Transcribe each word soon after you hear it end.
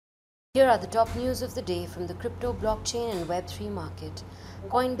Here are the top news of the day from the crypto, blockchain, and Web3 market.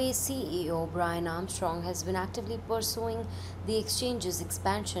 Coinbase CEO Brian Armstrong has been actively pursuing the exchange's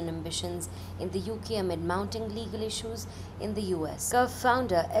expansion ambitions in the UK amid mounting legal issues in the US. Curve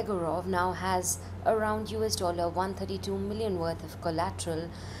founder Egorov now has around $132 million worth of collateral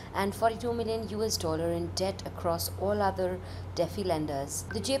and $42 million in debt across all other DeFi lenders.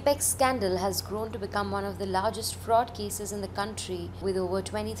 The JPEG scandal has grown to become one of the largest fraud cases in the country, with over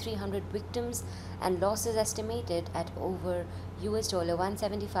 2,300 victims and losses estimated at over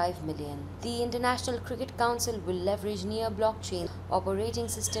 $175 million. The International Cricket Council will leverage Near blockchain operating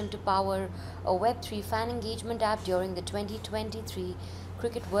system to power a Web3 fan engagement app during the 2023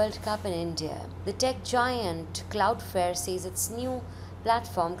 Cricket World Cup in India. The tech giant Cloudflare says its new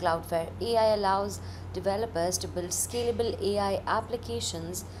platform Cloudflare AI allows developers to build scalable AI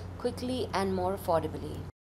applications quickly and more affordably.